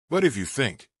But if you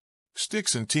think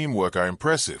sticks and teamwork are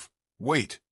impressive,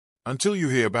 wait until you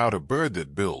hear about a bird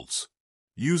that builds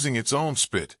using its own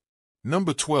spit.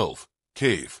 Number 12.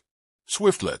 Cave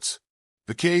Swiftlets.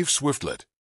 The cave swiftlet.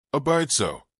 A bird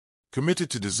so committed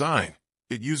to design,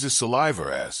 it uses saliva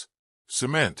as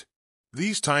cement.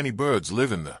 These tiny birds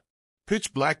live in the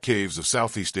pitch-black caves of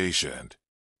Southeast Asia and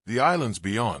the islands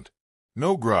beyond.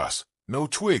 No grass, no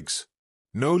twigs,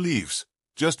 no leaves,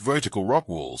 just vertical rock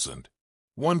walls and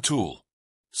one tool.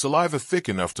 Saliva thick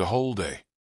enough to hold a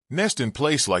nest in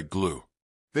place like glue.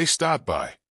 They start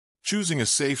by choosing a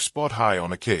safe spot high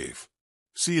on a cave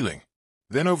ceiling.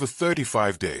 Then over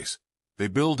 35 days, they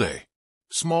build a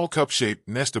small cup-shaped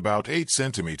nest about 8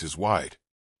 centimeters wide,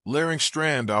 layering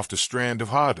strand after strand of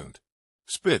hardened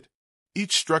spit.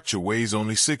 Each structure weighs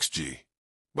only 6 g,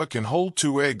 but can hold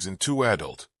 2 eggs and 2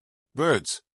 adult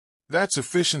birds. That's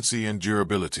efficiency and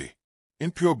durability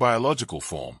in pure biological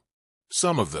form.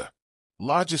 Some of the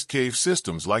largest cave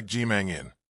systems like Jimang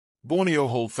in Borneo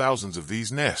hold thousands of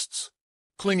these nests,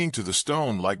 clinging to the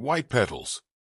stone like white petals.